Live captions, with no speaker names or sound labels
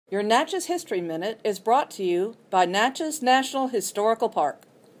Your Natchez History Minute is brought to you by Natchez National Historical Park.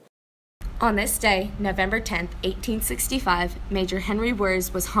 On this day, November 10, 1865, Major Henry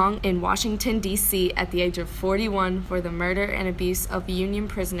Wirz was hung in Washington, D.C. at the age of 41 for the murder and abuse of Union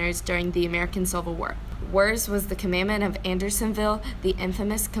prisoners during the American Civil War. Wirz was the commandant of Andersonville, the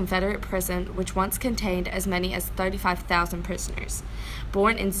infamous Confederate prison, which once contained as many as 35,000 prisoners.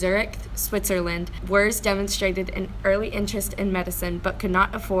 Born in Zurich, Switzerland, Wirz demonstrated an early interest in medicine but could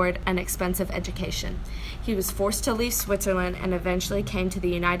not afford an expensive education. He was forced to leave Switzerland and eventually came to the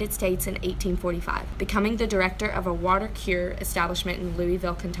United States in 1845, becoming the director of a water cure establishment in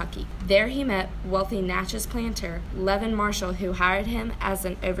Louisville, Kentucky. There he met wealthy Natchez planter Levin Marshall, who hired him as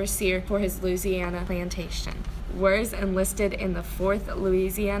an overseer for his Louisiana plantation. Wirz enlisted in the 4th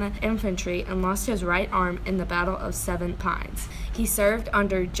Louisiana Infantry and lost his right arm in the Battle of Seven Pines. He served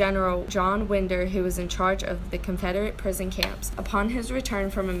under General John Winder, who was in charge of the Confederate prison camps. Upon his return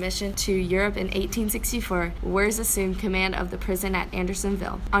from a mission to Europe in 1864, Wirz assumed command of the prison at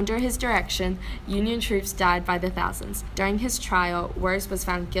Andersonville. Under his direction, Union troops died by the thousands. During his trial, Wirz was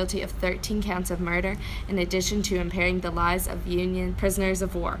found guilty of 13 counts of murder, in addition to impairing the lives of Union prisoners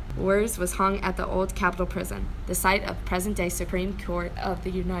of war. Wirz was hung at the old Capitol Prison, the site of present-day Supreme Court of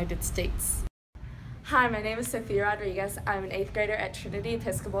the United States. Hi, my name is Sophia Rodriquez. I'm an 8th grader at Trinity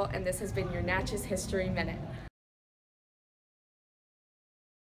Episcopal, and this has been your Natchez History Minute.